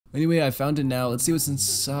Anyway, I found it now. Let's see what's in.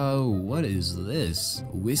 So, what is this?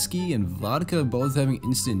 Whiskey and vodka both having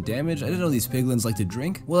instant damage? I didn't know these piglins like to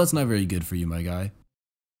drink. Well, that's not very good for you, my guy.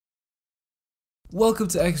 Welcome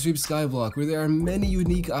to Extreme Skyblock, where there are many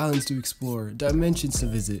unique islands to explore, dimensions to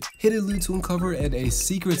visit, hidden loot to uncover, and a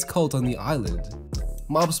secret cult on the island.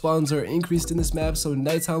 Mob spawns are increased in this map, so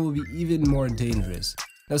nighttime will be even more dangerous.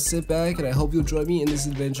 Now sit back, and I hope you'll join me in this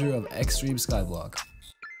adventure of Extreme Skyblock.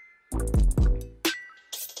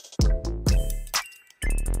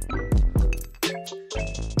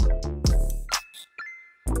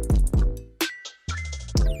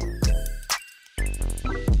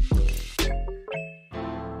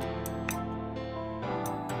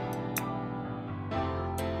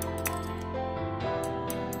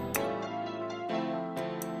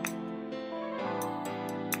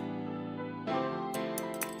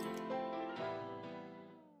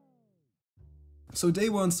 So day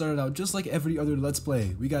one started out just like every other Let's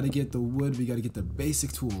Play. We gotta get the wood, we gotta get the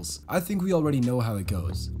basic tools. I think we already know how it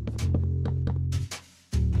goes.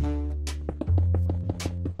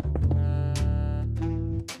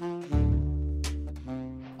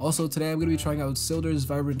 Also today I'm gonna be trying out Silder's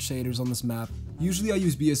vibrant shaders on this map. Usually I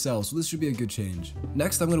use BSL, so this should be a good change.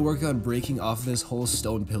 Next I'm gonna work on breaking off this whole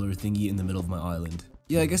stone pillar thingy in the middle of my island.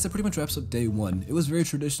 Yeah, I guess that pretty much wraps up day one. It was very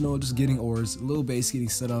traditional, just getting ores, a little base getting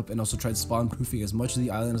set up, and also tried spawn proofing as much of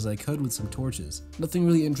the island as I could with some torches. Nothing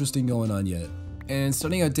really interesting going on yet. And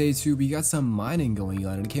starting out day two, we got some mining going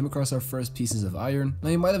on and came across our first pieces of iron. Now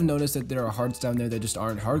you might have noticed that there are hearts down there that just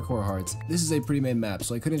aren't hardcore hearts. This is a pre-made map,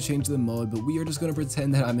 so I couldn't change the mode, but we are just gonna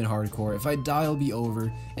pretend that I'm in hardcore. If I die, I'll be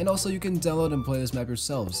over. And also you can download and play this map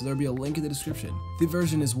yourself, so there'll be a link in the description. The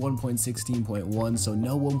version is 1.16.1, so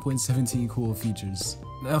no 1.17 cool features.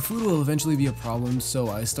 Now food will eventually be a problem, so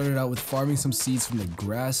I started out with farming some seeds from the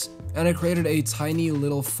grass, and I created a tiny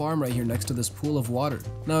little farm right here next to this pool of water.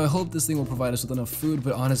 Now I hope this thing will provide us with enough food,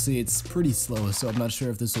 but honestly it's pretty slow, so I'm not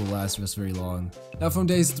sure if this will last us very long. Now from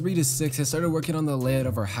days 3 to 6 I started working on the layout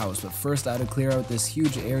of our house, but first I had to clear out this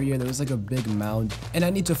huge area. There was like a big mound, and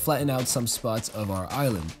I need to flatten out some spots of our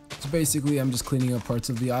island. So basically I'm just cleaning up parts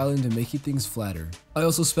of the island and making things flatter. I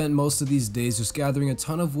also spent most of these days just gathering a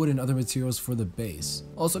ton of wood and other materials for the base.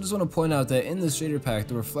 Also I just want to point out that in this shader pack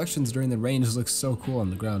the reflections during the rain just look so cool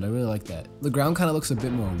on the ground. I really like that. The ground kind of looks a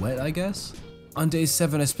bit more wet, I guess. On day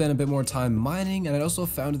 7 I spent a bit more time mining, and I also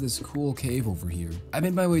found this cool cave over here. I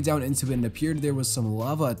made my way down into it and it appeared there was some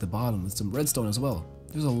lava at the bottom with some redstone as well.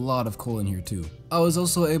 There's a lot of coal in here too. I was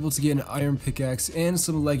also able to get an iron pickaxe and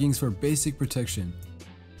some leggings for basic protection.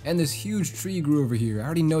 And this huge tree grew over here. I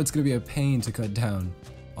already know it's gonna be a pain to cut down.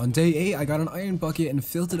 On day 8, I got an iron bucket and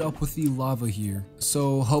filled it up with the lava here.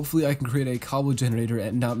 So hopefully I can create a cobble generator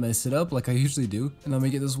and not mess it up like I usually do. And let me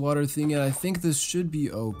get this water thing, and I think this should be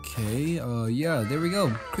okay. Yeah, there we go.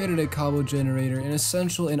 Created a cobble generator, an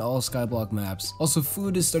essential in all Skyblock maps. Also,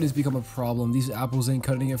 food is starting to become a problem. These apples ain't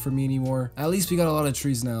cutting it for me anymore. At least we got a lot of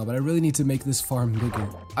trees now, but I really need to make this farm bigger.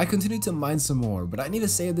 I continued to mine some more, but I need to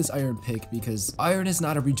save this iron pick because iron is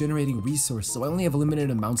not a regenerating resource, so I only have limited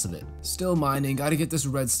amounts of it. Still mining, gotta get this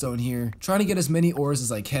redstone here. Trying to get as many ores as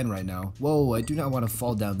I can right now. Whoa, I do not want to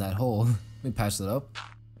fall down that hole. Let me patch that up.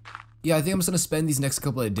 Yeah, I think I'm just gonna spend these next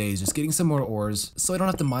couple of days just getting some more ores so I don't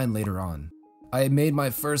have to mine later on. I made my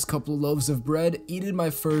first couple loaves of bread, eaten my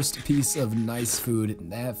first piece of nice food.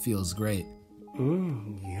 That feels great.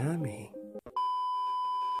 Yummy.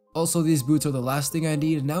 Also, these boots are the last thing I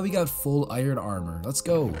need. Now we got full iron armor. Let's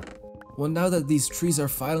go. Well, now that these trees are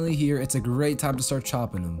finally here, it's a great time to start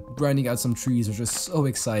chopping them. Grinding out some trees are just so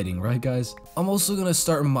exciting, right guys? I'm also gonna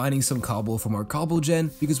start mining some cobble from our cobble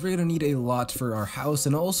gen because we're gonna need a lot for our house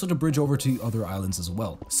and also to bridge over to other islands as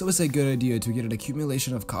well. So it's a good idea to get an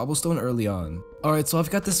accumulation of cobblestone early on. Alright, so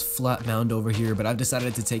I've got this flat mound over here, but I've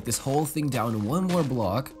decided to take this whole thing down one more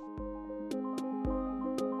block.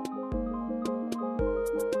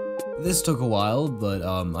 This took a while, but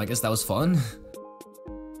I guess that was fun.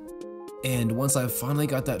 And once I finally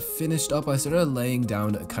got that finished up, I started laying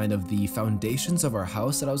down kind of the foundations of our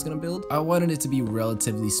house that I was gonna build. I wanted it to be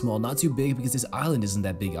relatively small, not too big because this island isn't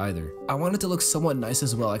that big either. I wanted it to look somewhat nice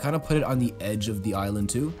as well. I kind of put it on the edge of the island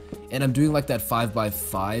too. And I'm doing like that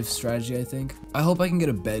 5x5 strategy, I think. I hope I can get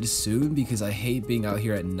a bed soon because I hate being out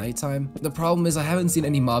here at nighttime. The problem is I haven't seen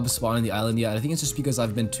any mobs spawn on the island yet. I think it's just because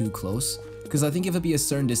I've been too close. Because I think if it'd be a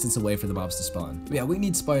certain distance away for the mobs to spawn. But yeah, we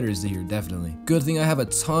need spiders here, definitely. Good thing I have a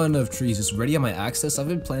ton of trees just ready on my access. I've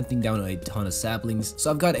been planting down a ton of saplings,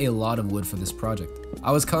 so I've got a lot of wood for this project.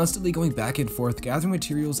 I was constantly going back and forth, gathering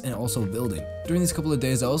materials and also building. During these couple of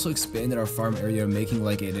days, I also expanded our farm area, making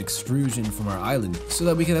like an extrusion from our island, so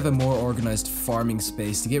that we could have a more organized farming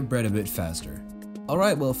space to get bread a bit faster.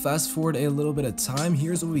 Alright, well, fast forward a little bit of time,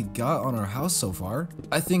 here's what we got on our house so far.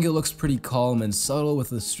 I think it looks pretty calm and subtle with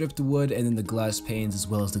the stripped wood and then the glass panes as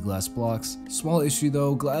well as the glass blocks. Small issue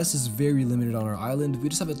though, glass is very limited on our island. We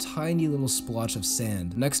just have a tiny little splotch of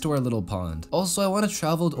sand next to our little pond. Also, I want to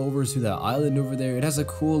travel over to that island over there. It has a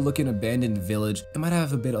cool looking abandoned village. It might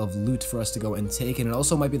have a bit of loot for us to go and take, and it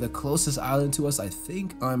also might be the closest island to us, I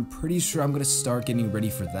think. I'm pretty sure I'm going to start getting ready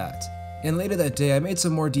for that. And later that day, I made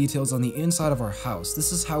some more details on the inside of our house.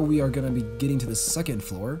 This is how we are going to be getting to the second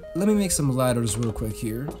floor. Let me make some ladders real quick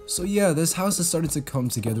here. So yeah, this house is starting to come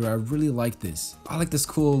together. I really like this. I like this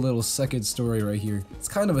cool little second story right here. It's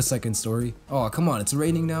kind of a second story. Oh, come on, it's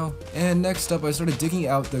raining now. And next up, I started digging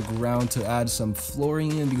out the ground to add some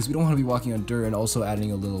flooring in because we don't want to be walking on dirt, and also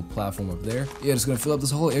adding a little platform up there. Yeah, just going to fill up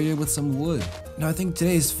this whole area with some wood. Now, I think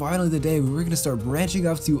today is finally the day where we're going to start branching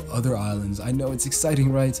off to other islands. I know it's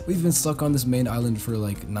exciting, right? We've been stuck on this main island for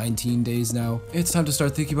like 19 days now. It's time to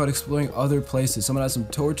start thinking about exploring other places. Someone has some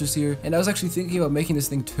torches here, and I was actually thinking about making this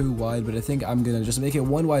thing 2 wide, but I think I'm gonna just make it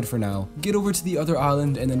 1 wide for now. Get over to the other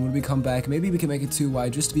island, and then when we come back, maybe we can make it 2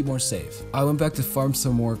 wide just to be more safe. I went back to farm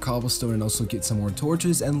some more cobblestone and also get some more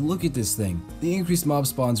torches, and look at this thing. The increased mob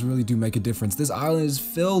spawns really do make a difference. This island is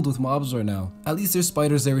filled with mobs right now. At least there's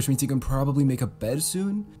spiders there, which means you can probably make a bed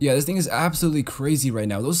soon. Yeah, this thing is absolutely crazy right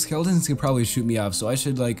now. Those skeletons can probably shoot me off, so I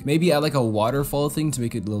should like maybe add like a waterfall thing to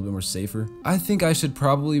make it a little bit more safer. I think I should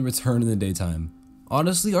probably return in the daytime.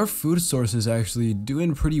 Honestly, our food source is actually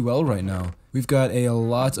doing pretty well right now. We've got a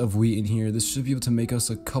lot of wheat in here. This should be able to make us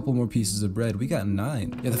a couple more pieces of bread. We got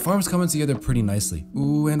 9. Yeah, the farm's coming together pretty nicely.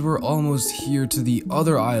 Ooh, and we're almost here to the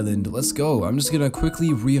other island. Let's go. I'm just gonna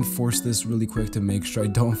quickly reinforce this really quick to make sure I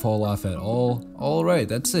don't fall off at all. Alright,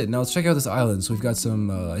 that's it. Now let's check out this island. So we've got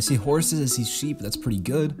some, I see horses, I see sheep. That's pretty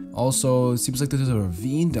good. Also, it seems like there's a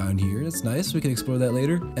ravine down here. That's nice. We can explore that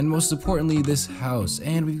later. And most importantly, this house.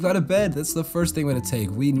 And we've got a bed. That's the first thing we're gonna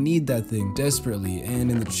take. We need that thing desperately.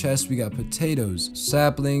 And in the chest, we got potatoes,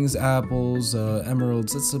 saplings, apples,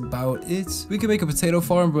 emeralds. That's about it. We can make a potato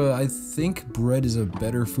farm, but I think bread is a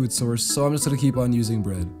better food source, so I'm just gonna keep on using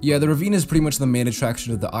bread. Yeah, the ravine is pretty much the main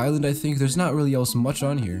attraction of the island, I think. There's not really else much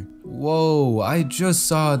on here. Whoa, I just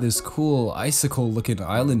saw this cool icicle looking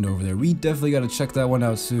island over there. We definitely gotta check that one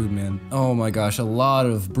out soon, man. Oh my gosh, a lot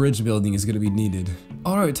of bridge building is gonna be needed.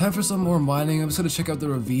 Alright, time for some more mining. I'm just gonna check out the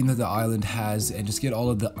ravine that the island has and just get all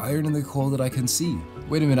of the iron and the coal that I can see.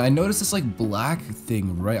 Wait a minute, I noticed this like black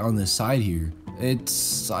thing right on the side here.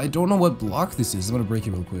 I don't know what block this is. I'm gonna break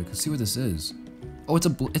it real quick. Let's see what this is. Oh,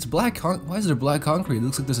 it's black why is there black concrete? It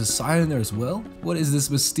looks like there's a sign in there as well. What is this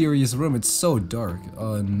mysterious room? It's so dark.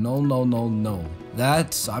 No.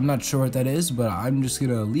 I'm not sure what that is, but I'm just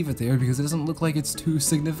gonna leave it there because it doesn't look like it's too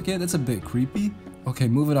significant. That's a bit creepy. Okay,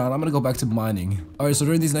 moving on. I'm gonna go back to mining. Alright, so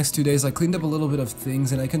during these next 2 days, I cleaned up a little bit of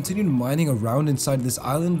things and I continued mining around inside this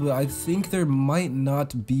island, but I think there might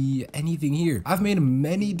not be anything here. I've made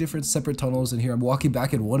many different separate tunnels in here. I'm walking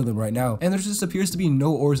back in one of them right now, and there just appears to be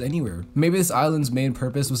no ores anywhere. Maybe this island's main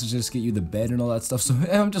purpose was to just get you the bed and all that stuff, so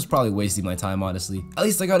I'm just probably wasting my time, honestly. At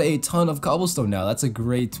least I got a ton of cobblestone now. That's a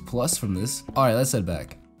great plus from this. Alright, let's head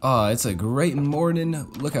back. It's a great morning.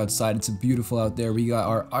 Look outside, it's beautiful out there. We got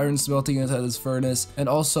our iron smelting inside this furnace. And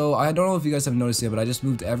also, I don't know if you guys have noticed yet, but I just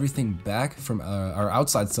moved everything back from our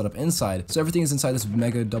outside setup inside. So everything is inside this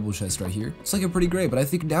mega double chest right here. It's looking pretty great, but I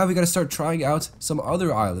think now we gotta start trying out some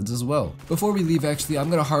other islands as well. Before we leave, actually, I'm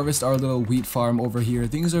gonna harvest our little wheat farm over here.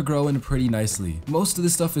 Things are growing pretty nicely. Most of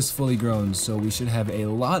this stuff is fully grown, so we should have a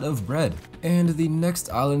lot of bread. And the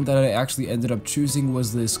next island that I actually ended up choosing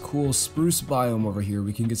was this cool spruce biome over here.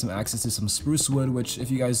 We can get some access to some spruce wood, which if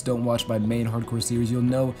you guys don't watch my main hardcore series, you'll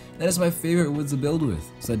know that is my favorite woods to build with.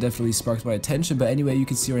 So that definitely sparked my attention, but anyway, you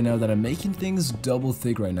can see right now that I'm making things double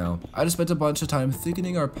thick right now. I just spent a bunch of time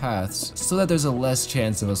thickening our paths so that there's a less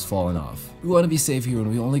chance of us falling off. We want to be safe here when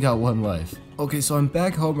we only got 1 life. Okay, so I'm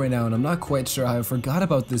back home right now and I'm not quite sure how I forgot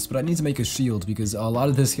about this, but I need to make a shield because a lot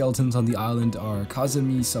of the skeletons on the island are causing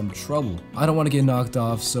me some trouble. I don't want to get knocked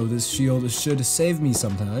off, so this shield should save me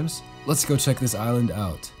sometimes. Let's go check this island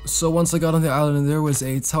out. So once I got on the island, there was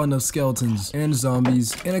a ton of skeletons and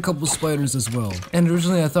zombies and a couple spiders as well. And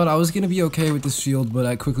originally I thought I was gonna be okay with this shield, but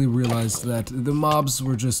I quickly realized that the mobs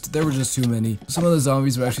were there were just too many. Some of the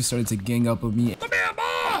zombies were actually starting to gang up on me.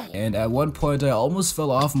 And at one point I almost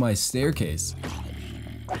fell off my staircase.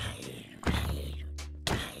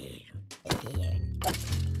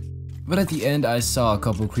 But at the end, I saw a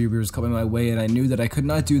couple creepers coming my way and I knew that I could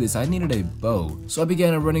not do this. I needed a bow. So I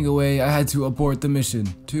began running away. I had to abort the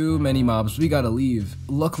mission. Too many mobs, we gotta leave.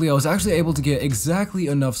 Luckily, I was actually able to get exactly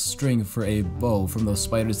enough string for a bow from those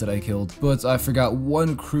spiders that I killed. But I forgot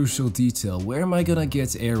one crucial detail. Where am I gonna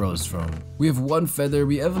get arrows from? We have one feather,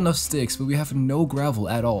 we have enough sticks, but we have no gravel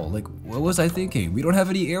at all. Like, what was I thinking? We don't have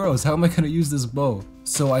any arrows. How am I gonna use this bow?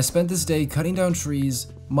 So I spent this day cutting down trees,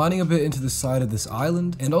 mining a bit into the side of this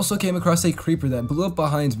island, and also came across a creeper that blew up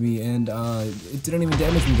behind me, and it didn't even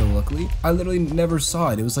damage me though, luckily. I literally never saw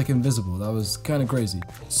it. It was like invisible. That was kind of crazy.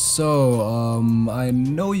 So, I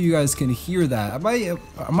know you guys can hear that.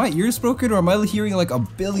 Are my ears broken, or am I hearing like a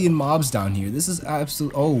billion mobs down here? This is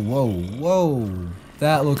absolute. Oh, whoa.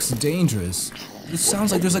 That looks dangerous. It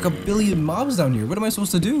sounds like there's like a billion mobs down here. What am I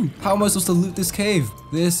supposed to do? How am I supposed to loot this cave?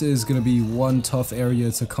 This is gonna be one tough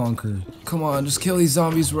area to conquer. Come on, just kill these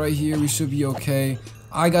zombies right here. We should be okay.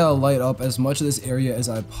 I gotta light up as much of this area as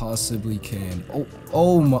I possibly can.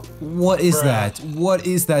 Oh my, what is that? What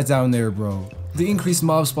is that down there, bro? The increased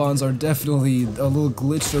mob spawns are definitely a little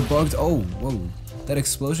glitched or bugged. Oh, whoa. That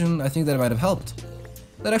explosion, I think that might have helped.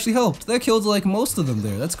 That actually helped. That killed like most of them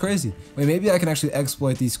there. That's crazy. Wait, maybe I can actually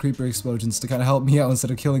exploit these creeper explosions to kind of help me out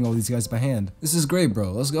instead of killing all these guys by hand. This is great,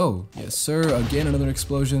 bro. Let's go. Yes, sir. Again, another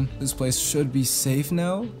explosion. This place should be safe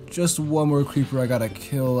now. Just one more creeper I gotta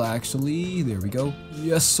kill, actually. There we go.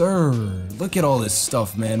 Yes, sir. Look at all this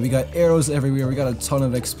stuff, man. We got arrows everywhere. We got a ton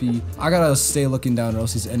of XP. I gotta stay looking down or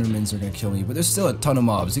else these endermans are gonna kill me. But there's still a ton of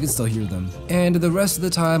mobs. You can still hear them. And the rest of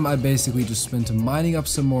the time, I basically just spent mining up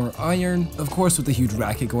some more iron. Of course, with the huge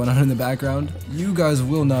racket going on in the background. You guys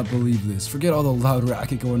will not believe this. Forget all the loud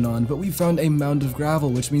racket going on, but we found a mound of gravel,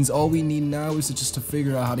 which means all we need now is to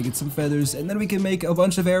figure out how to get some feathers, and then we can make a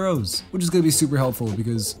bunch of arrows, which is going to be super helpful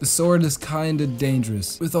because the sword is kind of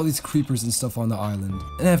dangerous with all these creepers and stuff on the island.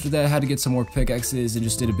 And after that, I had to get some more pickaxes and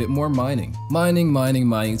just did a bit more mining. Mining.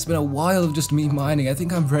 It's been a while of just me mining. I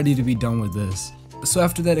think I'm ready to be done with this. So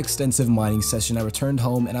after that extensive mining session, I returned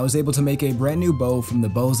home and I was able to make a brand new bow from the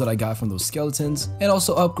bows that I got from those skeletons, and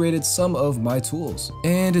also upgraded some of my tools.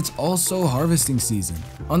 And it's also harvesting season.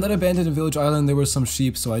 On that abandoned village island, there were some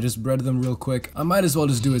sheep, so I just bred them real quick. I might as well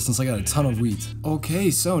just do it since I got a ton of wheat.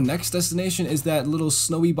 Okay, so next destination is that little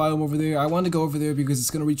snowy biome over there. I want to go over there because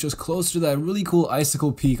it's going to reach us closer to that really cool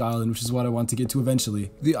icicle peak island, which is what I want to get to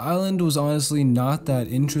eventually. The island was honestly not that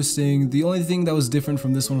interesting. The only thing that was different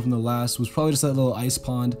from this one from the last was probably just that little ice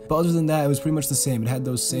pond, but other than that, it was pretty much the same. It had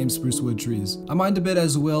those same spruce wood trees. I mined a bit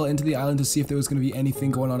as well into the island to see if there was going to be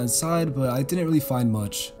anything going on inside, but I didn't really find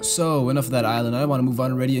much. So enough of that island. I want to move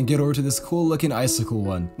on already and get over to this cool looking icicle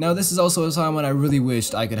one. Now this is also a time when I really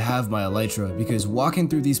wished I could have my elytra, because walking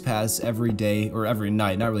through these paths every day or every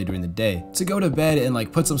night, not really during the day, to go to bed and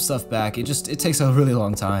like put some stuff back, it takes a really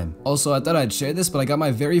long time. Also, I thought I'd share this, but I got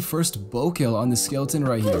my very first bow kill on this skeleton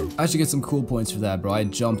right here. I should get some cool points for that, bro. I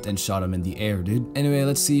jumped and shot him in the air, dude. Anyway,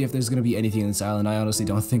 let's see if there's gonna be anything in this island. I honestly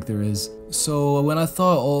don't think there is. So when I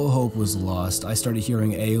thought all hope was lost, I started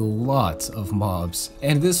hearing a lot of mobs.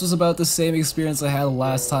 And this was about the same experience I had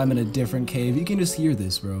last time in a different cave. You can just hear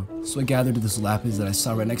this, bro. So I gathered this lapis that I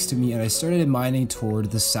saw right next to me and I started mining toward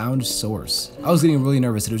the sound source. I was getting really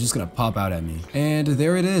nervous that it was just gonna pop out at me. And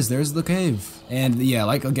there it is, there's the cave. And yeah,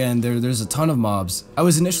 like again, there's a ton of mobs. I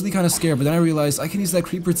was initially kind of scared, but then I realized I can use that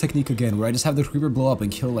creeper technique again, where I just have the creeper blow up and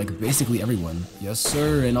kill like basically everyone. Yes,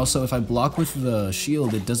 sir. And also if I block with the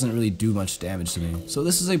shield, it doesn't really do much damage to me. So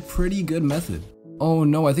this is a pretty good method. Oh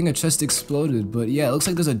no, I think a chest exploded, but yeah, it looks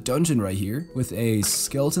like there's a dungeon right here with a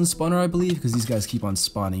skeleton spawner, I believe, because these guys keep on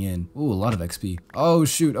spawning in. Ooh, a lot of XP. Oh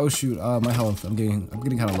shoot, my health, I'm getting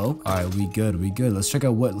kind of low. All right, we good. Let's check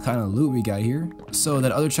out what kind of loot we got here. So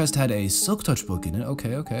that other chest had a silk touch book in it.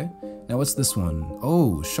 Okay. Now what's this one?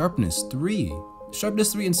 Oh, sharpness 3.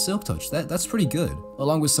 Sharpness 3 and silk touch, that's pretty good.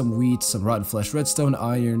 Along with some wheat, some rotten flesh, redstone,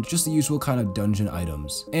 iron, just the usual kind of dungeon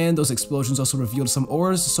items. And those explosions also revealed some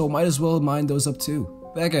ores, so might as well mine those up too.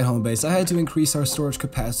 Back at home base, I had to increase our storage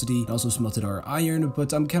capacity and also smelted our iron,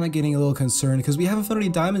 but I'm kind of getting a little concerned because we haven't found any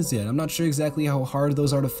diamonds yet. I'm not sure exactly how hard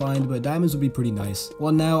those are to find, but diamonds would be pretty nice.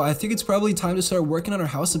 Well, now I think it's probably time to start working on our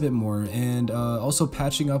house a bit more and also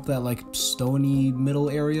patching up that like stony middle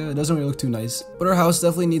area. It doesn't really look too nice, but our house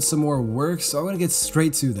definitely needs some more work, so I'm gonna get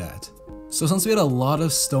straight to that. So since we had a lot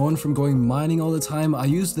of stone from going mining all the time, I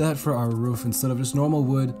used that for our roof instead of just normal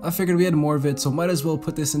wood. I figured we had more of it, so might as well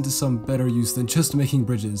put this into some better use than just making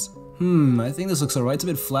bridges. I think this looks alright. It's a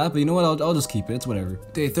bit flat, but you know what? I'll just keep it. It's whatever.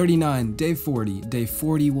 Day 39, day 40, day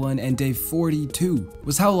 41, and day 42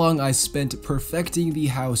 was how long I spent perfecting the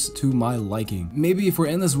house to my liking. Maybe if we're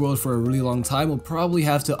in this world for a really long time, we'll probably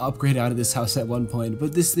have to upgrade out of this house at one point,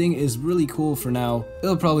 but this thing is really cool for now.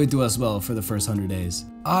 It'll probably do us well for the first 100 days.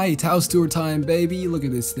 Aight, house tour time, baby. Look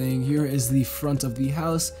at this thing. Here is the front of the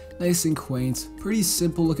house. Nice and quaint. Pretty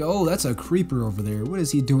simple look. Oh, that's a creeper over there. What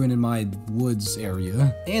is he doing in my woods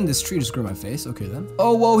area? And this tree just grew my face. Okay then.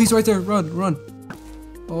 Oh, whoa, he's right there. Run, run.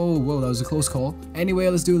 Oh, whoa, that was a close call. Anyway,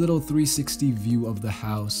 let's do a little 360 view of the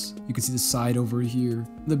house. You can see the side over here.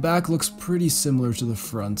 The back looks pretty similar to the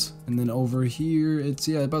front. And then over here, it's,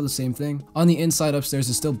 yeah, about the same thing. On the inside upstairs,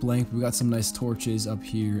 it's still blank. We got some nice torches up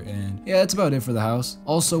here. And yeah, that's about it for the house.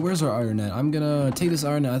 Also, where's our iron net? I'm gonna take this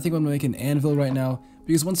iron net. I think I'm gonna make an anvil right now.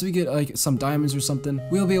 Because once we get like some diamonds or something,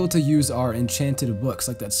 we'll be able to use our enchanted books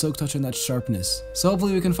like that silk touch and that sharpness. So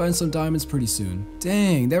hopefully we can find some diamonds pretty soon.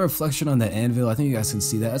 Dang, that reflection on that anvil, I think you guys can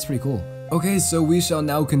see that. That's pretty cool. Okay, so we shall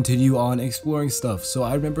now continue on exploring stuff. So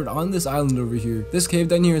I remembered on this island over here, this cave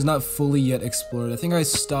down here is not fully yet explored. I think I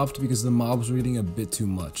stopped because the mobs were getting a bit too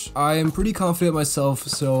much. I am pretty confident myself,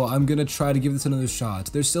 so I'm gonna try to give this another shot.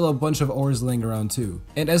 There's still a bunch of ores laying around too.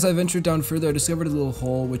 And as I ventured down further, I discovered a little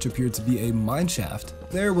hole which appeared to be a mine shaft.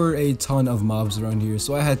 There were a ton of mobs around here,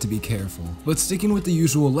 so I had to be careful. But sticking with the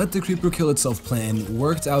usual let the creeper kill itself plan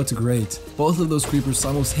worked out great. Both of those creepers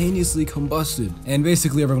simultaneously combusted, and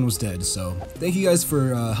basically everyone was dead, so thank you guys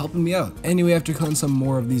for helping me out. Anyway, after killing some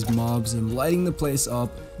more of these mobs and lighting the place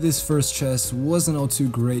up, this first chest wasn't all too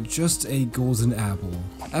great, just a golden apple.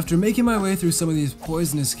 After making my way through some of these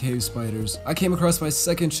poisonous cave spiders, I came across my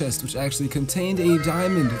second chest, which actually contained a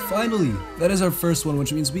diamond. Finally! That is our first one,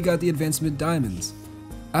 which means we got the advancement diamonds.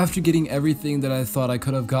 After getting everything that I thought I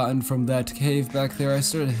could have gotten from that cave back there, I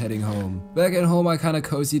started heading home. Back at home, I kind of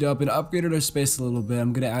cozied up and upgraded our space a little bit.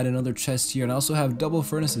 I'm gonna add another chest here and I also have double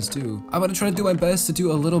furnaces too. I'm gonna try to do my best to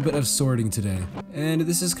do a little bit of sorting today. And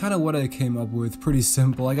this is kind of what I came up with, pretty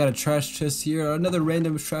simple. I got a trash chest here, another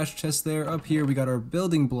random trash chest there. Up here we got our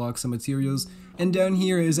building blocks and materials. And down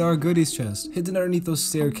here is our goodies chest, hidden underneath those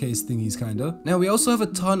staircase thingies kinda. Now we also have a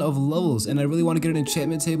ton of levels and I really want to get an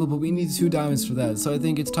enchantment table, but we need 2 diamonds for that, so I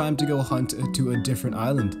think it's time to go hunt to a different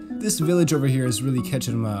island. This village over here is really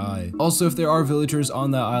catching my eye. Also, if there are villagers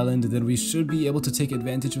on that island, then we should be able to take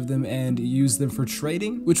advantage of them and use them for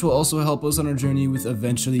trading, which will also help us on our journey with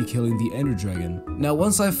eventually killing the Ender Dragon. Now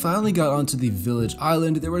once I finally got onto the village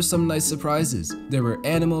island, there were some nice surprises. There were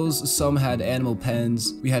animals, some had animal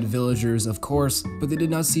pens, we had villagers of course, but they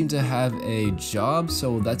did not seem to have a job,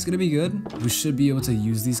 so that's gonna be good. We should be able to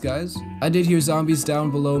use these guys. I did hear zombies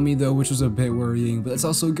down below me though, which was a bit worrying, but that's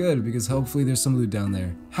also good because hopefully there's some loot down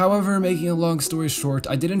there. However, making a long story short,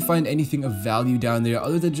 I didn't find anything of value down there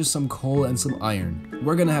other than just some coal and some iron.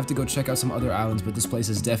 We're gonna have to go check out some other islands, but this place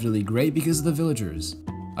is definitely great because of the villagers.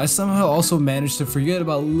 I somehow also managed to forget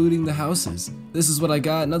about looting the houses. This is what I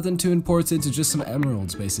got, nothing too important, just some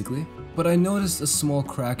emeralds basically. But I noticed a small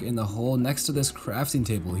crack in the hole next to this crafting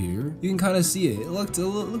table here. You can kind of see it. It looked a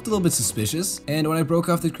little bit suspicious. And when I broke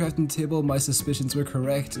off the crafting table, my suspicions were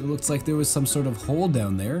correct. It looks like there was some sort of hole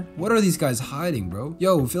down there. What are these guys hiding, bro?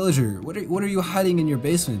 Yo, villager, what are you hiding in your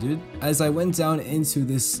basement, dude? As I went down into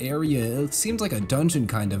this area, it seemed like a dungeon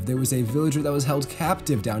kind of. There was a villager that was held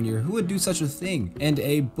captive down here. Who would do such a thing? And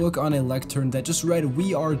a book on a lectern that just read,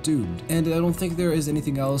 "We are doomed." And I don't think there is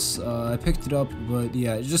anything else. I picked it up, but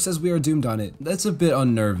yeah, it just says "We are doomed" on it. That's a bit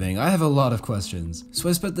unnerving. I have a lot of questions. So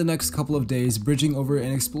I spent the next couple of days bridging over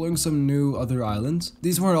and exploring some new other islands.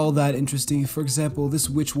 These weren't all that interesting. For example, this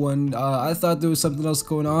witch one, I thought there was something else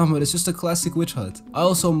going on, but it's just a classic witch hut. I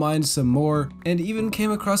also mined some more and even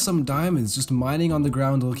came across some diamonds just mining on the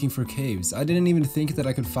ground looking for caves. I didn't even think that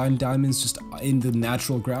I could find diamonds just in the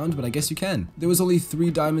natural ground, but I guess you can. There was only 3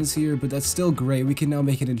 diamonds here, but that's still great. We can now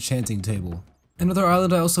make an enchanting table. Another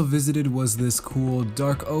island I also visited was this cool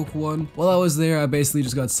dark oak one. While I was there, I basically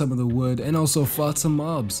just got some of the wood and also fought some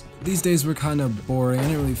mobs. These days were kind of boring, I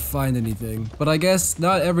didn't really find anything. But I guess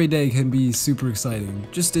not every day can be super exciting.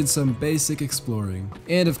 Just did some basic exploring.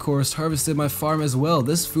 And of course, harvested my farm as well.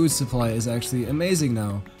 This food supply is actually amazing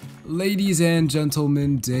now. Ladies and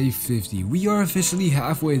gentlemen, day 50. We are officially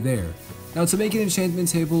halfway there. Now to make an enchantment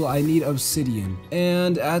table, I need obsidian,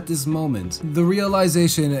 and at this moment, the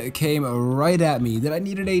realization came right at me that I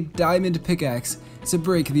needed a diamond pickaxe to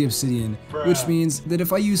break the obsidian, which means that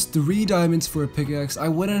if I use 3 diamonds for a pickaxe, I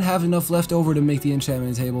wouldn't have enough left over to make the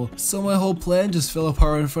enchantment table. So my whole plan just fell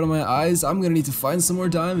apart in front of my eyes. I'm gonna need to find some more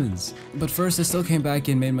diamonds. But first, I still came back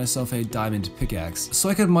and made myself a diamond pickaxe so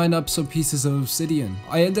I could mine up some pieces of obsidian.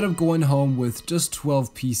 I ended up going home with just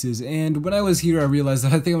 12 pieces, and when I was here I realized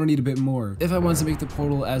that I think I'm gonna need a bit more if I want to make the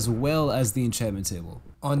portal as well as the enchantment table.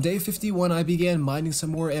 On day 51, I began mining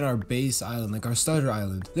some more in our base island, like our starter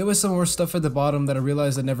island. There was some more stuff at the bottom that I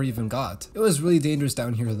realized I never even got. It was really dangerous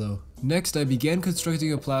down here though. Next, I began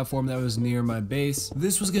constructing a platform that was near my base.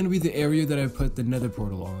 This was going to be the area that I put the nether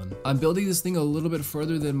portal on. I'm building this thing a little bit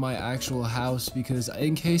further than my actual house because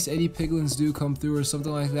in case any piglins do come through or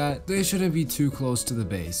something like that, they shouldn't be too close to the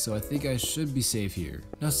base, so I think I should be safe here.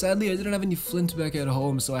 Now sadly, I didn't have any flint back at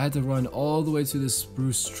home, so I had to run all the way to this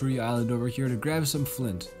spruce tree island over here to grab some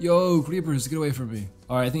flint. Yo, creepers, get away from me.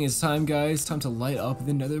 Alright, I think it's time, guys. Time to light up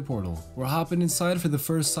the nether portal. We're hopping inside for the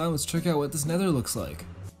first time. Let's check out what this nether looks like.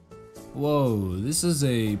 Whoa, this is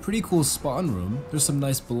a pretty cool spawn room. There's some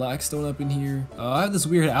nice black stone up in here. I have this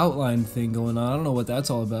weird outline thing going on. I don't know what that's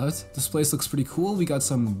all about. This place looks pretty cool. We got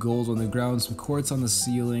some gold on the ground, some quartz on the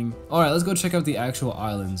ceiling. Alright, let's go check out the actual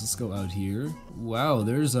islands. Let's go out here. Wow,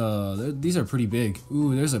 these are pretty big.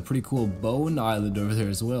 Ooh, there's a pretty cool bone island over there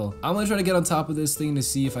as well. I'm gonna try to get on top of this thing to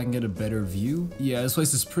see if I can get a better view. Yeah, this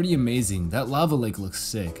place is pretty amazing. That lava lake looks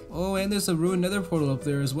sick. Oh, and there's a ruined nether portal up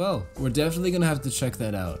there as well. We're definitely gonna have to check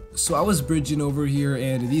that out. So I was bridging over here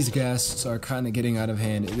and these ghasts are kind of getting out of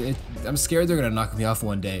hand. I'm scared they're gonna knock me off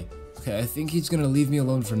one day. Okay, I think he's gonna leave me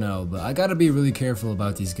alone for now, but I gotta be really careful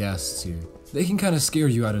about these ghasts here. They can kind of scare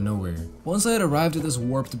you out of nowhere. Once I had arrived at this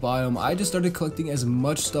warped biome, I just started collecting as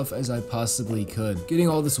much stuff as I possibly could. Getting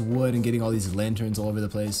all this wood and getting all these lanterns all over the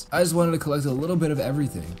place. I just wanted to collect a little bit of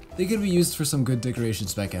everything. They could be used for some good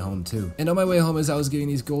decorations back at home too. And on my way home as I was getting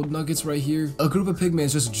these gold nuggets right here, a group of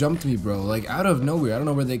pigmans just jumped me, bro. Like out of nowhere. I don't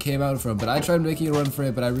know where they came out from, but I tried making a run for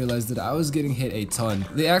it, but I realized that I was getting hit a ton.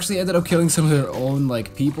 They actually ended up killing some of their own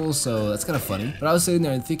like people, so that's kind of funny. But I was sitting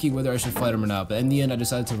there and thinking whether I should fight them or not, but in the end I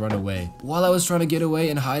decided to run away. While I was trying to get away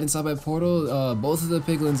and hide inside my portal, both of the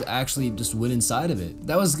piglins actually just went inside of it.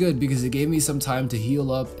 That was good because it gave me some time to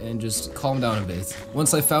heal up and just calm down a bit.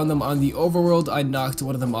 Once I found them on the overworld, I knocked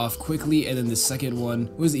one of them off quickly and then the second one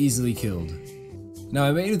was easily killed. Now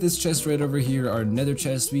I made this chest right over here, our nether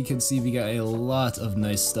chest. We can see we got a lot of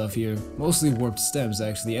nice stuff here. Mostly warped stems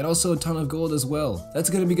actually, and also a ton of gold as well. That's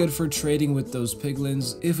gonna be good for trading with those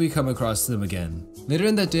piglins if we come across them again. Later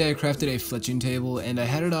in that day I crafted a fletching table and I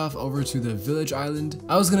headed off over to the village island.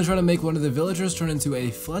 I was gonna try to make one of the villagers turn into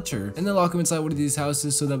a fletcher and then lock him inside one of these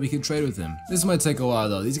houses so that we could trade with him. This might take a while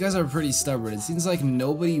though. These guys are pretty stubborn. It seems like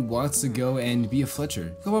nobody wants to go and be a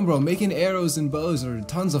fletcher. Come on bro, making arrows and bows are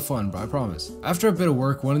tons of fun, bro, I promise. After a bit of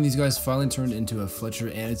work, one of these guys finally turned into a fletcher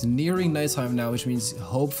and it's nearing nighttime now, which means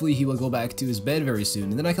hopefully he will go back to his bed very soon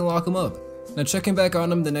and then I can lock him up. Now checking back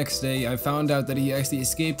on him the next day, I found out that he actually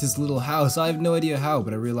escaped his little house. I have no idea how,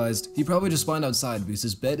 but I realized he probably just spawned outside because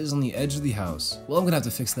his bed is on the edge of the house. Well, I'm gonna have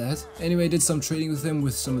to fix that. Anyway, I did some trading with him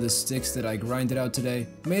with some of the sticks that I grinded out today.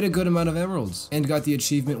 Made a good amount of emeralds and got the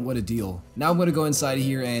achievement, what a deal. Now I'm gonna go inside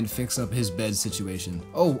here and fix up his bed situation.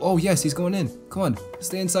 Oh yes, he's going in. Come on,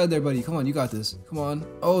 stay inside there, buddy. Come on, you got this. Come on.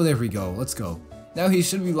 Oh, there we go. Let's go. Now he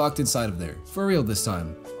should be locked inside of there. For real this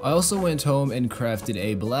time. I also went home and crafted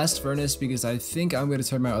a blast furnace because I think I'm going to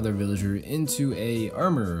turn my other villager into a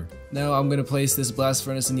armorer. Now I'm going to place this blast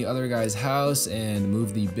furnace in the other guy's house and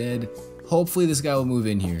move the bed. Hopefully this guy will move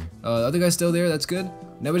in here. The other guy's still there, that's good.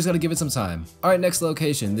 Now we just gotta give it some time. Alright, next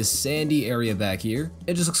location, this sandy area back here.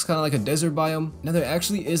 It just looks kind of like a desert biome. Now there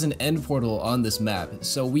actually is an end portal on this map,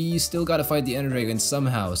 so we still gotta fight the ender dragon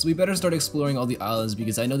somehow. So we better start exploring all the islands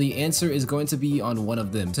because I know the answer is going to be on one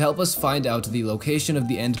of them to help us find out the location of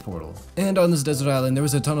the end portal. And on this desert island there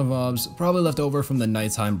was a ton of mobs, probably left over from the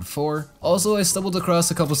nighttime before. Also I stumbled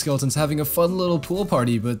across a couple skeletons having a fun little pool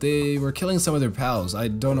party, but they were killing some of their pals. I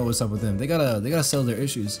don't know what's up with them. They gotta settle their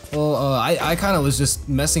issues. Well, I kind of was just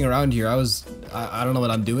messing around here. I don't know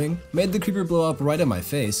what I'm doing. Made the creeper blow up right at my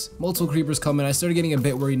face. Multiple creepers come in. I started getting a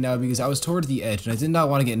bit worried now because I was toward the edge and I did not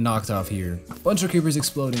want to get knocked off here. Bunch of creepers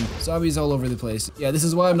exploding. Zombies all over the place. Yeah, this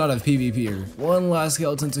is why I'm not a PvPer. One last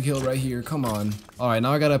skeleton to kill right here. Come on. Alright,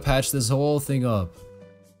 now I gotta patch this whole thing up.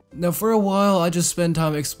 Now for a while, I just spent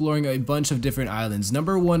time exploring a bunch of different islands.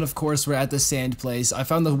 Number one, of course, we're at the sand place. I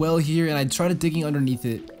found the well here and I tried digging underneath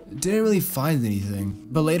it. Didn't really find anything.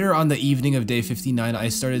 But later on the evening of day 59, I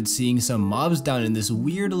started seeing some mobs down in this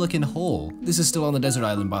weird looking hole. This is still on the desert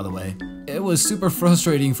island, by the way. It was super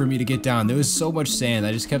frustrating for me to get down. There was so much sand,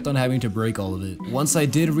 I just kept on having to break all of it. Once I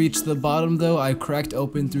did reach the bottom though, I cracked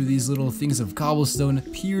open through these little things of cobblestone,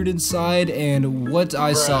 peered inside, and what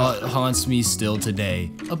I saw haunts me still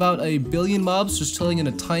today. About a billion mobs just chilling in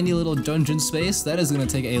a tiny little dungeon space. That is gonna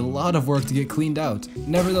take a lot of work to get cleaned out.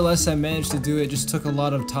 Nevertheless, I managed to do it, just took a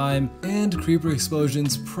lot of time, and creeper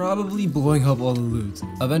explosions probably blowing up all the loot.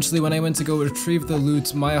 Eventually, when I went to go retrieve the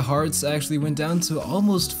loot, my hearts actually went down to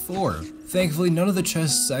almost 4. Thankfully, none of the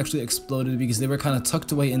chests actually exploded because they were kind of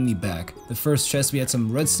tucked away in the back. The first chest, we had some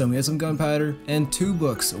redstone, we had some gunpowder, and 2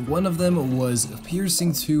 books. One of them was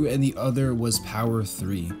Piercing 2 and the other was Power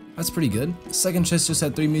 3. That's pretty good. The second chest just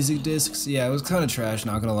had 3 music discs. Yeah, it was kind of trash,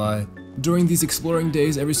 not gonna lie. During these exploring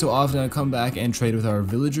days, every so often I come back and trade with our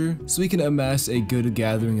villager so we can amass a good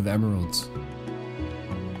gathering of emeralds.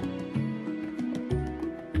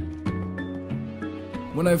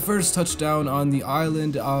 When I first touched down on the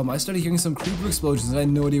island, I started hearing some creeper explosions and I had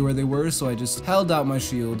no idea where they were, so I just held out my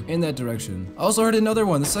shield in that direction. I also heard another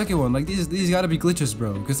one, the second one. Like, these gotta be glitches,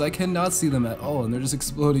 bro, because I cannot see them at all and they're just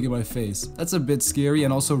exploding in my face. That's a bit scary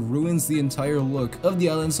and also ruins the entire look of the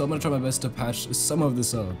island, so I'm gonna try my best to patch some of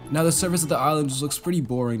this up. Now, the surface of the island just looks pretty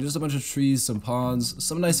boring. Just a bunch of trees, some ponds,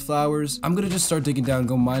 some nice flowers. I'm gonna just start digging down,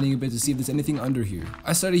 go mining a bit to see if there's anything under here.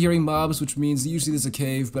 I started hearing mobs, which means usually there's a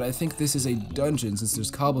cave, but I think this is a dungeon since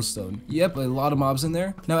there's cobblestone. Yep, a lot of mobs in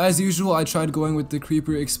there. Now, as usual, I tried going with the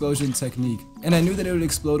creeper explosion technique, and I knew that it would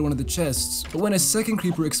explode one of the chests, but when a second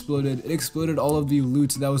creeper exploded, it exploded all of the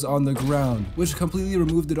loot that was on the ground, which completely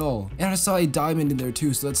removed it all. And I saw a diamond in there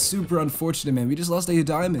too, so that's super unfortunate, man. We just lost a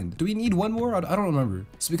diamond. Do we need one more? I don't remember.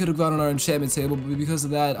 So we could have gone on our enchantment table, but because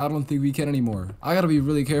of that, I don't think we can anymore. I gotta be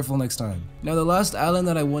really careful next time. Now, the last island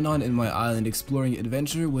that I went on in my island exploring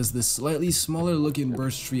adventure was the slightly smaller looking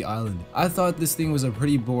Birch Tree Island. I thought this thing was a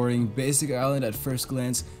pretty boring, basic island at first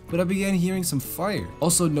glance, but I began hearing some fire.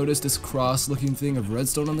 Also noticed this cross looking thing of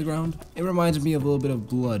redstone on the ground. It reminded me of a little bit of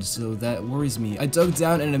blood, so that worries me. I dug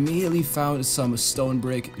down and immediately found some stone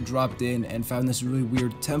brick, dropped in, and found this really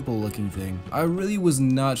weird temple looking thing. I really was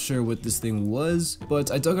not sure what this thing was,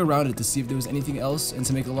 but I dug around it to see if there was anything else, and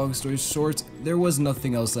to make a long story short, there was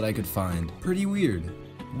nothing else that I could find. Pretty weird.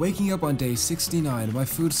 Waking up on day 69, my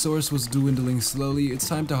food source was dwindling slowly. It's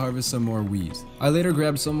time to harvest some more wheat. I later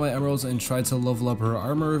grabbed some of my emeralds and tried to level up her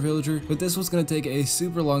armor villager, but this was going to take a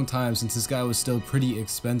super long time since this guy was still pretty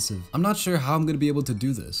expensive. I'm not sure how I'm going to be able to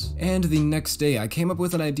do this. And the next day, I came up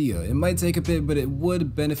with an idea. It might take a bit, but it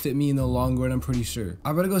would benefit me in the long run, I'm pretty sure.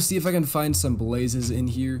 I'm going to go see if I can find some blazes in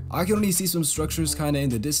here. I can only see some structures kind of in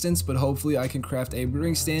the distance, but hopefully I can craft a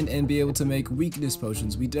brewing stand and be able to make weakness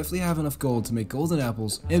potions. We definitely have enough gold to make golden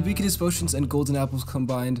apples, and weakness potions and golden apples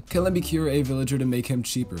combined can let me cure a villager to make him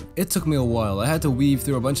cheaper. It took me a while. I had to weave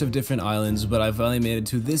through a bunch of different islands, but I finally made it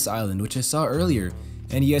to this island, which I saw earlier.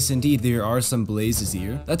 And yes, indeed, there are some blazes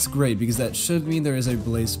here. That's great, because that should mean there is a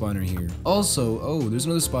blaze spawner here. Also, oh, there's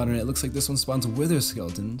another spawner, and it looks like this one spawns wither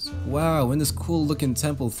skeletons. Wow, and this cool looking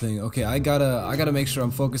temple thing. Okay, I gotta make sure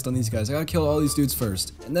I'm focused on these guys. I gotta kill all these dudes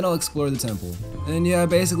first, and then I'll explore the temple. And yeah, I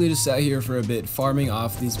basically just sat here for a bit, farming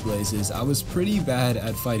off these blazes. I was pretty bad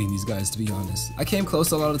at fighting these guys, to be honest. I came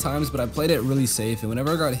close a lot of times, but I played it really safe, and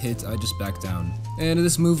whenever I got hit, I just backed down. And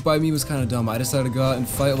this move by me was kind of dumb. I decided to go out and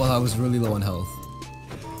fight while I was really low on health.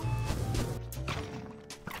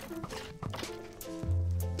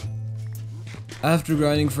 After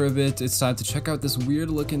grinding for a bit, it's time to check out this weird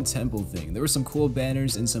looking temple thing. There were some cool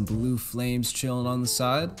banners and some blue flames chilling on the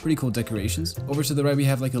side. Pretty cool decorations. Over to the right, we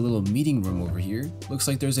have like a little meeting room over here. Looks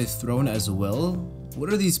like there's a throne as well.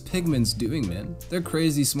 What are these pigments doing, man? They're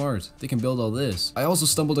crazy smart. They can build all this. I also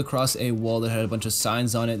stumbled across a wall that had a bunch of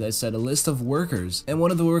signs on it that said a list of workers. And one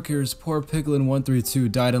of the workers, poor Piglin 132,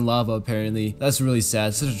 died in lava apparently. That's really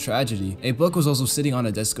sad, such a tragedy. A book was also sitting on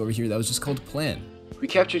a desk over here that was just called Plan. We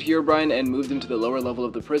captured Herobrine and moved him to the lower level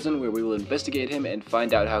of the prison, where we will investigate him and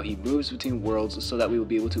find out how he moves between worlds so that we will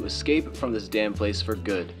be able to escape from this damn place for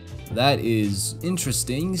good. That is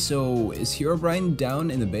interesting. So is Herobrine down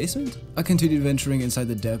in the basement? I continued venturing inside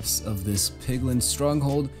the depths of this Piglin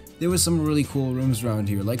stronghold, There was some really cool rooms around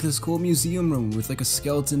here, like this cool museum room with like a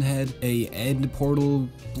skeleton head, a end portal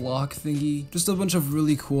block thingy, just a bunch of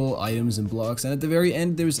really cool items and blocks, and at the very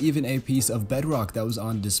end there was even a piece of bedrock that was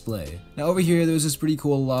on display. Now over here there was this pretty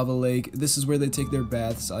cool lava lake. This is where they take their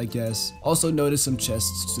baths, I guess. Also noticed some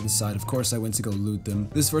chests to the side. Of course I went to go loot them.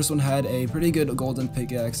 This first one had a pretty good golden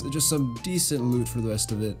pickaxe, just some decent loot for the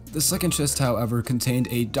rest of it. The second chest, however, contained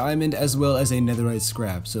a diamond as well as a netherite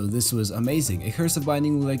scrap, so this was amazing. A curse of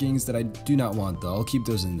binding leggings that I do not want though, I'll keep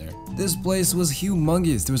those in there. This place was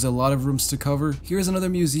humongous. There was a lot of rooms to cover. Here's another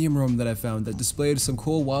museum room that I found that displayed some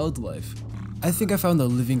cool wildlife. I think I found the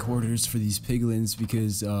living quarters for these piglins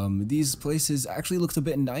because these places actually looked a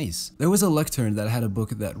bit nice. There was a lectern that had a book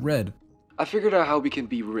that read, "I figured out how we can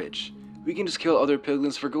be rich. We can just kill other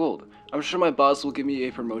piglins for gold. I'm sure my boss will give me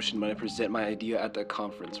a promotion when I present my idea at the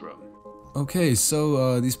conference room." Okay,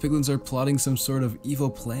 so these piglins are plotting some sort of evil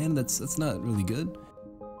plan. That's not really good.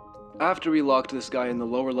 After we locked this guy in the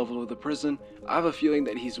lower level of the prison, I have a feeling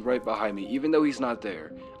that he's right behind me, even though he's not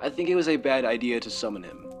there. I think it was a bad idea to summon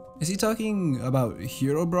him. Is he talking about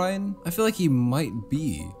Herobrine? I feel like he might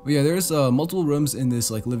be. But yeah, there's multiple rooms in this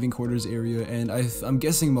like living quarters area, and I'm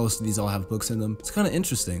guessing most of these all have books in them. It's kind of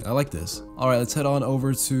interesting. I like this. Alright, let's head on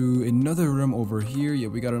over to another room over here. Yeah,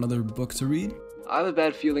 we got another book to read. I have a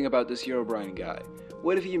bad feeling about this Herobrine guy.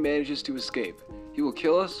 What if he manages to escape? He will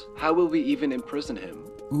kill us? How will we even imprison him?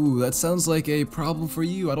 Ooh, that sounds like a problem for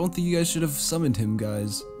you. I don't think you guys should have summoned him,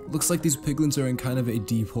 guys. Looks like these piglins are in kind of a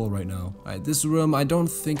deep hole right now. Alright, this room, I don't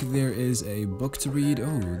think there is a book to read.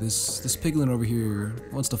 Oh, this piglin over here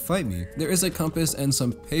wants to fight me. There is a compass and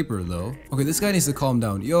some paper though. Okay, this guy needs to calm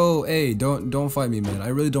down. Yo, hey, don't fight me, man. I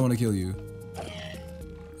really don't want to kill you.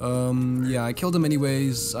 Yeah, I killed him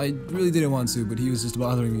anyways. I really didn't want to, but he was just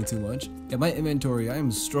bothering me too much. Yeah, my inventory, I am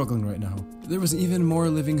struggling right now. There was even more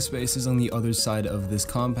living spaces on the other side of this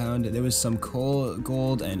compound. There was some coal,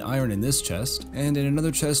 gold, and iron in this chest. And in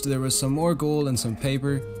another chest, there was some more gold and some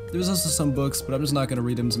paper. There was also some books, but I'm just not going to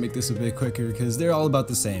read them to make this a bit quicker because they're all about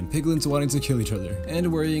the same. Piglins wanting to kill each other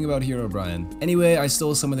and worrying about Herobrine. Anyway, I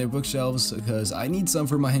stole some of their bookshelves because I need some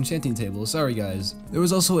for my enchanting table. Sorry guys. There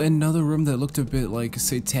was also another room that looked a bit like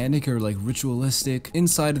satanic or like ritualistic.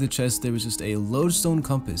 Inside of the chest, there was just a lodestone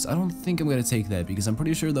compass. I don't think I'm going to take that because I'm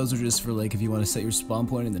pretty sure those are just for like if you want to set your spawn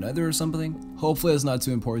point in the nether or something. Hopefully that's not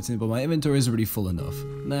too important, but my inventory is already full enough.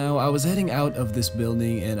 Now, I was heading out of this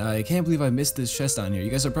building and I can't believe I missed this chest on here. You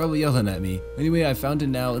guys are probably yelling at me. Anyway, I found it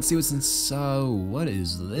now. Let's see what's inside. What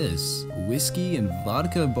is this? Whiskey and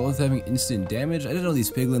vodka both having instant damage? I didn't know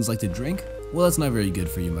these piglins like to drink. Well, that's not very good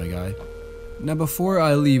for you, my guy. Now before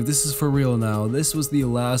I leave, this is for real now, this was the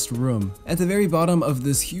last room. At the very bottom of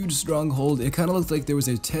this huge stronghold, it kind of looked like there was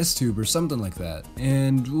a test tube or something like that.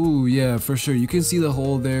 And ooh yeah, for sure, you can see the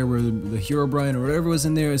hole there where the Herobrine or whatever was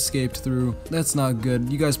in there escaped through. That's not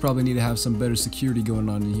good. You guys probably need to have some better security going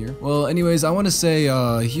on in here. Well anyways, I want to say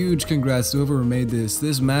huge congrats to whoever made this.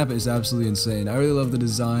 This map is absolutely insane. I really love the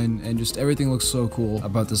design and just everything looks so cool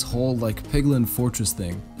about this whole like piglin fortress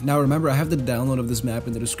thing. Now remember, I have the download of this map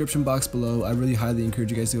in the description box below. I really highly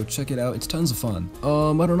encourage you guys to go check it out. It's tons of fun. I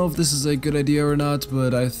don't know if this is a good idea or not,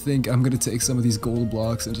 but I think I'm gonna take some of these gold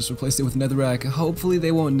blocks and just replace it with netherrack. Hopefully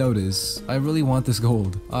they won't notice. I really want this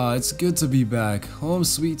gold. It's good to be back. Home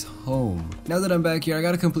sweet home. Now that I'm back here, I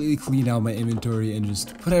gotta completely clean out my inventory and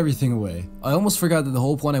just put everything away. I almost forgot that the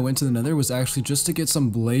whole point I went to the nether was actually just to get some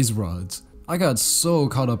blaze rods. I got so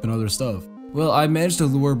caught up in other stuff. Well, I managed to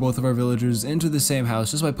lure both of our villagers into the same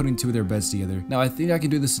house just by putting two of their beds together. Now, I think I can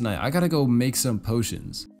do this tonight. I gotta go make some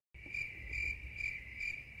potions.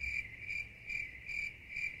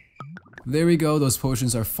 There we go, those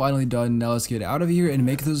potions are finally done. Now let's get out of here and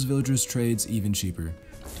make those villagers' trades even cheaper.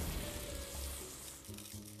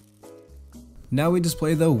 Now we just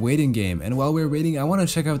play the waiting game, and while we're waiting, I want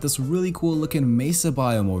to check out this really cool looking mesa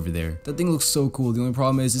biome over there. That thing looks so cool. The only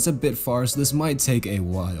problem is it's a bit far, so this might take a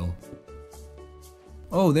while.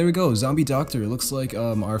 Oh, there we go, zombie doctor. It looks like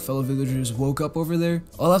our fellow villagers woke up over there.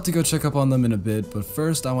 I'll have to go check up on them in a bit, but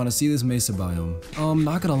first I want to see this mesa biome.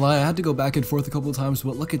 Not gonna lie, I had to go back and forth a couple times,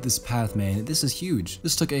 but look at this path, man. This is huge.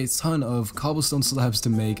 This took a ton of cobblestone slabs to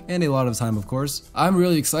make, and a lot of time, of course. I'm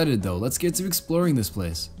really excited though. Let's get to exploring this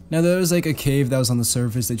place. Now there was like a cave that was on the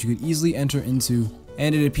surface that you could easily enter into,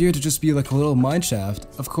 and it appeared to just be like a little mine shaft.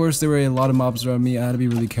 Of course, there were a lot of mobs around me. I had to be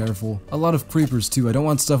really careful. A lot of creepers too. I don't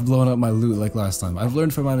want stuff blowing up my loot like last time. I've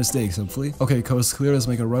learned from my mistakes, hopefully. Okay, coast clear. Let's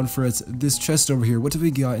make a run for it. This chest over here, what do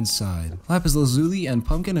we got inside? Lapis lazuli and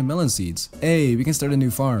pumpkin and melon seeds. Hey, we can start a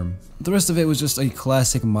new farm. The rest of it was just a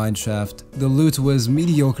classic mine shaft. The loot was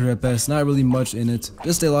mediocre at best, not really much in it.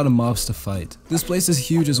 Just a lot of mobs to fight. This place is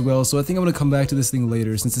huge as well, so I think I'm gonna come back to this thing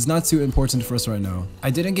later since it's not too important for us right now. I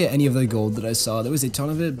didn't get any of the gold that I saw. There was a ton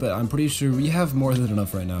of it, but I'm pretty sure we have more than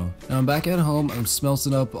enough right now. Now I'm back at home. I'm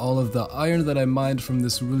smelting up all of the iron that I mined from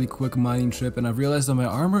this really quick mining trip, and I've realized that my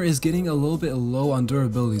armor is getting a little bit low on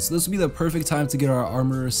durability, so this will be the perfect time to get our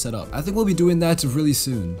armor set up. I think we'll be doing that really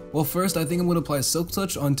soon. Well, first I think I'm gonna apply Silk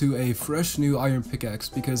Touch onto a fresh new iron pickaxe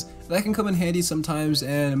because that can come in handy sometimes,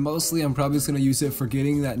 and mostly I'm probably just gonna use it for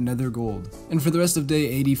getting that nether gold. And for the rest of day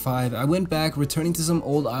 85, I went back returning to some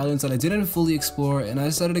old islands that I didn't fully explore, and I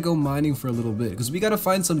decided to go mining for a little bit because we gotta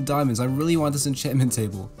find some diamonds. I really want this enchantment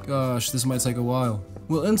table. Gosh, this might take a while.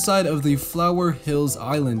 Well, inside of the Flower Hills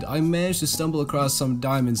Island, I managed to stumble across some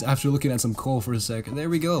diamonds after looking at some coal for a sec. There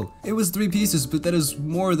we go. It was 3 pieces, but that is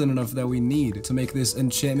more than enough that we need to make this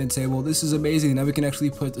enchantment table. This is amazing. Now we can actually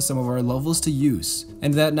put some of our levels to use.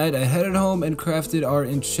 And that night, I headed home and crafted our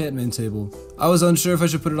enchantment table. I was unsure if I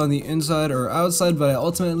should put it on the inside or outside, but I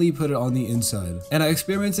ultimately put it on the inside. And I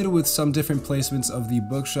experimented with some different placements of the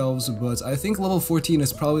bookshelves, but I think level 14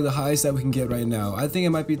 is probably the highest that we can get right now. I think it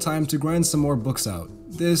might be time to grind some more books out.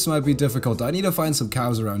 This might be difficult. I need to find some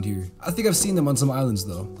cows around here. I think I've seen them on some islands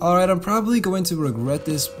though. Alright, I'm probably going to regret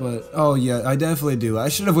this, but oh yeah, I definitely do. I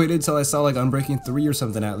should have waited until I saw like Unbreaking 3 or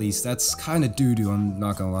something at least. That's kind of doo-doo, I'm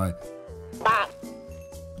not gonna lie.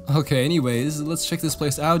 Okay, anyways, let's check this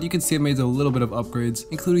place out. You can see I made a little bit of upgrades,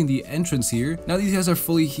 including the entrance here. Now these guys are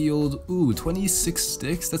fully healed. Ooh, 26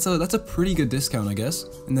 sticks. That's a pretty good discount, I guess.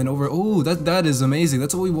 And then over, ooh, that is amazing.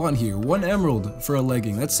 That's what we want here. 1 emerald for a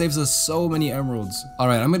legging. That saves us so many emeralds.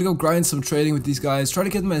 Alright, I'm gonna go grind some trading with these guys, try to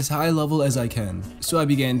get them as high level as I can. So I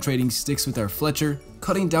began trading sticks with our Fletcher,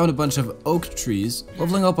 cutting down a bunch of oak trees,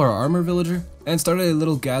 leveling up our armor villager, and started a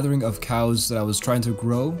little gathering of cows that I was trying to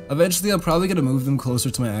grow. Eventually, I'm probably gonna move them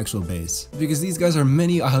closer to my actual base, because these guys are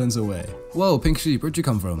many islands away. Whoa, pink sheep, where'd you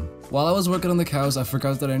come from? While I was working on the cows, I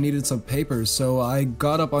forgot that I needed some paper, so I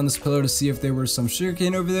got up on this pillar to see if there was some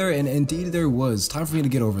sugarcane over there, and indeed there was. Time for me to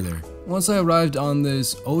get over there. Once I arrived on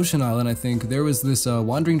this ocean island, I think, there was this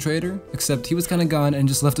wandering trader, except he was kind of gone and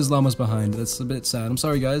just left his llamas behind. That's a bit sad. I'm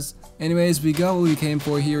sorry, guys. Anyways, we got what we came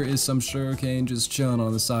for. Here is some sugarcane just chilling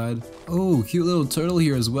on the side. Oh, cute little turtle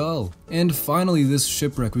here as well. And finally, this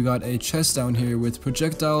shipwreck. We got a chest down here with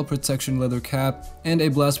projectile protection leather cap and a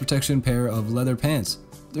blast protection pair of leather pants.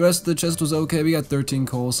 The rest of the chest was okay. We got 13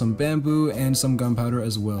 coal, some bamboo, and some gunpowder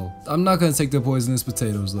as well. I'm not gonna take the poisonous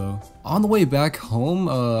potatoes though. On the way back home,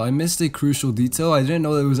 I missed a crucial detail. I didn't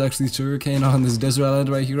know there was actually sugarcane on this desert island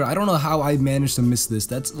right here. I don't know how I managed to miss this.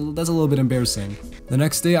 That's a little bit embarrassing. The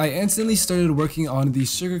next day, I instantly started working on the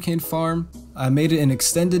sugarcane farm. I made it an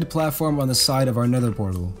extended platform on the side of our nether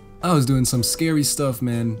portal. I was doing some scary stuff,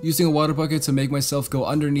 man. Using a water bucket to make myself go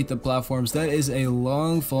underneath the platforms. That is a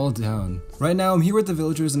long fall down. Right now, I'm here with the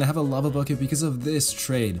villagers and I have a lava bucket because of this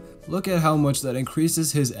trade. Look at how much that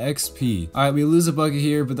increases his XP. Alright, we lose a bucket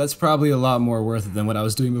here, but that's probably a lot more worth it than what I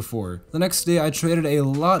was doing before. The next day, I traded a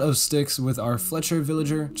lot of sticks with our Fletcher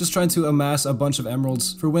villager, just trying to amass a bunch of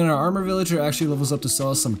emeralds for when our armor villager actually levels up to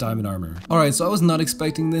sell us some diamond armor. Alright, so I was not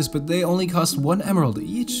expecting this, but they only cost 1 emerald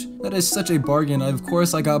each? That is such a bargain. Of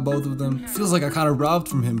course, I got both of them. Feels like I kind of robbed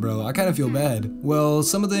from him, bro. I kind of feel bad. Well,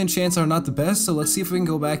 some of the enchants are not the best, so let's see if we can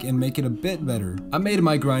go back and make it a bit better. I made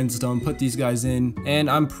my grindstone, put these guys in, and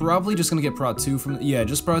I'm probably just gonna get prot 2 from, yeah,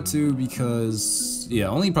 just prot 2 because, yeah,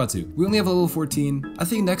 only prot 2. We only have level 14. I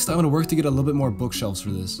think next time I'm gonna work to get a little bit more bookshelves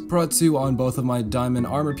for this. Prot 2 on both of my diamond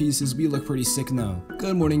armor pieces. We look pretty sick now.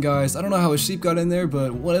 Good morning, guys. I don't know how a sheep got in there,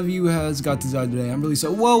 but one of you has got to die today. I'm really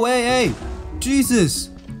so, whoa, hey! Jesus!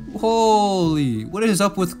 Holy, what is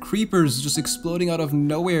up with creepers just exploding out of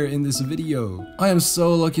nowhere in this video? I am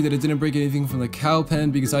so lucky that it didn't break anything from the cow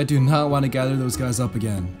pen because I do not want to gather those guys up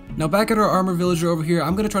again. Now back at our armor villager over here,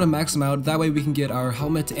 I'm gonna try to max them out, that way we can get our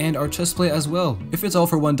helmet and our chestplate as well. If it's all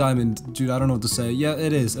for 1 diamond, dude, I don't know what to say. Yeah,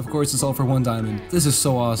 it is. Of course it's all for 1 diamond. This is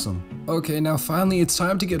so awesome. Okay, now finally it's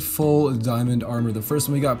time to get full diamond armor. The first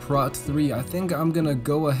one we got prot 3. I think I'm gonna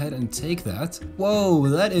go ahead and take that. Whoa,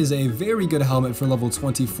 that is a very good helmet for level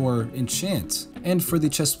 24 enchant. And for the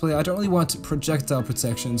chestplate, I don't really want projectile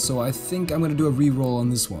protection, so I think I'm gonna do a reroll on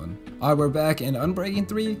this one. Alright, we're back, and Unbreaking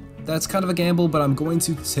 3? That's kind of a gamble, but I'm going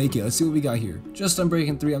to take it. Let's see what we got here. Just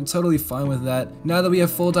Unbreaking 3, I'm totally fine with that. Now that we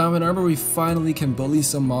have full diamond armor, we finally can bully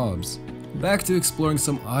some mobs. Back to exploring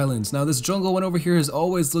some islands. Now this jungle one over here has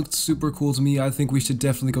always looked super cool to me. I think we should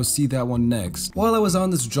definitely go see that one next. While I was on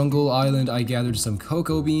this jungle island, I gathered some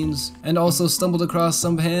cocoa beans and also stumbled across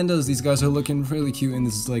some pandas. These guys are looking really cute in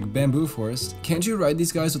this like bamboo forest. Can't you ride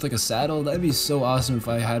these guys with like a saddle? That'd be so awesome if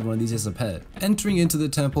I had one of these as a pet. Entering into the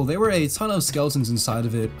temple, there were a ton of skeletons inside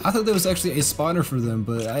of it. I thought there was actually a spawner for them,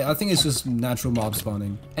 but I think it's just natural mob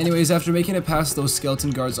spawning. Anyways, after making it past those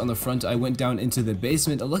skeleton guards on the front, I went down into the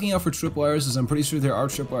basement, looking out for tripwires, as I'm pretty sure there are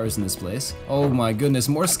tripwires in this place. Oh my goodness,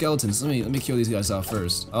 more skeletons. Let me kill these guys off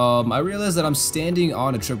first. I realized that I'm standing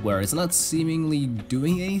on a tripwire. It's not seemingly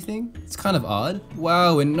doing anything. It's kind of odd.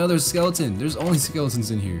 Wow, another skeleton. There's only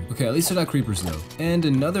skeletons in here. Okay, at least they're not creepers though. And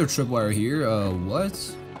another tripwire here.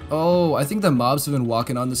 What? Oh, I think the mobs have been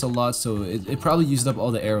walking on this a lot, so it probably used up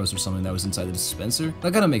all the arrows or something that was inside the dispenser.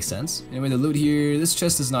 That kind of makes sense. Anyway, the loot here, this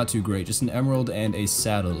chest is not too great. Just an emerald and a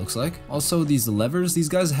saddle, it looks like. Also, these levers, these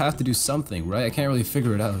guys have to do something, right? I can't really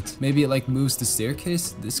figure it out. Maybe it like moves the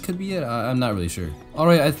staircase? This could be it? I'm not really sure.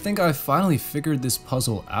 Alright, I think I finally figured this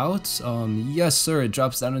puzzle out. Yes sir, it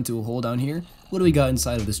drops down into a hole down here. What do we got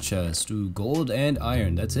inside of this chest? Ooh, gold and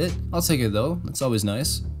iron, that's it. I'll take it though, that's always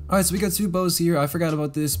nice. Alright, so we got two bows here. I forgot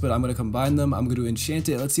about this, but I'm gonna combine them. I'm gonna enchant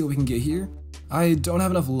it. Let's see what we can get here. I don't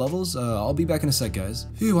have enough levels. I'll be back in a sec, guys.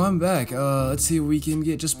 Phew, I'm back. Let's see if we can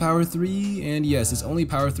get just power 3. And yes, it's only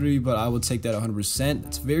power 3, but I will take that 100%.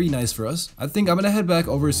 It's very nice for us. I think I'm gonna head back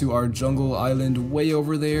over to our jungle island way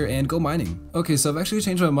over there and go mining. Okay, so I've actually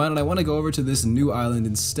changed my mind and I want to go over to this new island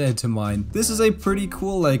instead to mine. This is a pretty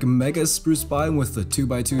cool, like, mega spruce biome with the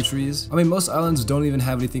 2x2 trees. I mean, most islands don't even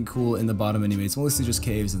have anything cool in the bottom anyway. It's mostly just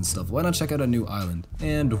caves and stuff. Why not check out a new island?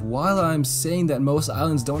 And while I'm saying that most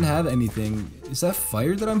islands don't have anything, is that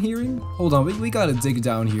fire that I'm hearing? Hold on, we gotta dig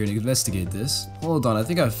down here and investigate this. Hold on, I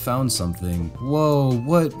think I found something. Whoa,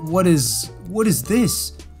 what is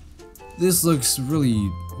this? This looks really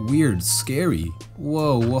weird, scary.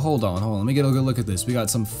 Whoa, well, hold on, let me get a good look at this. We got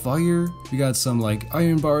some fire, we got some like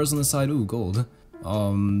iron bars on the side. Ooh, gold.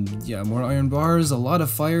 Yeah, more iron bars, a lot of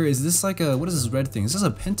fire. Is this like a, what is this red thing? Is this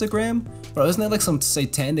a pentagram? Bro, isn't that like some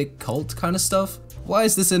satanic cult kind of stuff? Why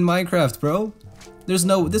is this in Minecraft, bro? There's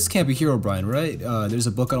no, this can't be Herobrine, right? There's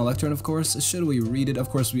a book on Electron, of course. Should we read it? Of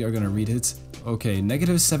course we are gonna read it. Okay,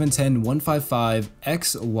 -710 155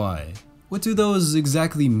 XY. What do those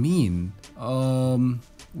exactly mean?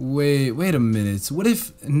 Wait a minute. What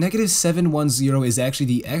if -710 is actually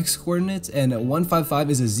the X coordinate and 155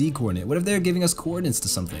 is a Z coordinate? What if they're giving us coordinates to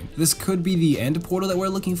something? This could be the end portal that we're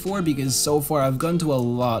looking for, because so far I've gone to a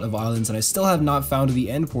lot of islands and I still have not found the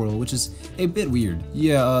end portal, which is a bit weird.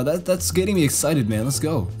 Yeah, that's getting me excited, man. Let's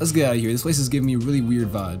go. Let's get out of here. This place is giving me really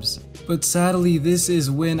weird vibes. But sadly, this is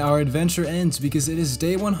when our adventure ends, because it is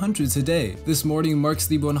day 100 today. This morning marks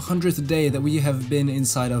the 100th day that we have been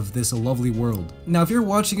inside of this lovely world. Now, if you're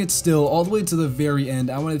watching it still all the way to the very end,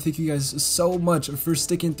 I want to thank you guys so much for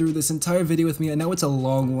sticking through this entire video with me. I know it's a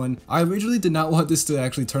long one. I originally did not want this to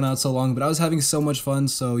actually turn out so long, but I was having so much fun,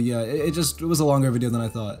 so yeah, it was a longer video than I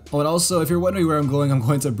thought. Oh, and also, if you're wondering where I'm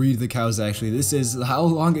going to breed the cows actually. This is how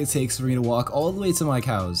long it takes for me to walk all the way to my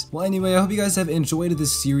cows. Well, anyway, I hope you guys have enjoyed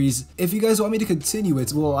this series. If you guys want me to continue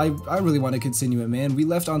it, well, I really want to continue it, man. We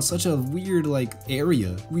left on such a weird, like,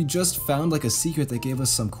 area. We just found, like, a secret that gave us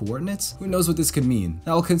some coordinates. Who knows what this could mean?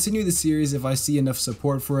 Now, I'll continue the series if I see enough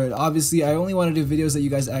support for it. Obviously, I only want to do videos that you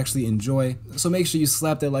guys actually enjoy, so make sure you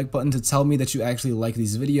slap that like button to tell me that you actually like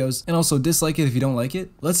these videos, and also dislike it if you don't like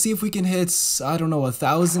it. Let's see if we can hit, I don't know,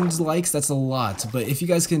 1,000 likes. That's a lot, but if you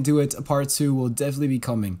guys can do it, part 2 will definitely be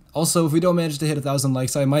coming. Also, if we don't manage to hit 1,000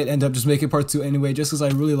 likes, I might end up just making part 2 anyway, just because I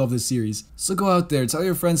really love this series. So go out there, tell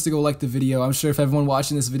your friends to go like the video. I'm sure if everyone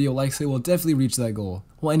watching this video likes it, we'll definitely reach that goal.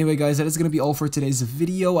 Well, anyway, guys, that is going to be all for today's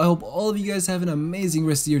video. I hope all of you guys have an amazing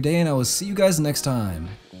rest of your day, and I will see you guys next time.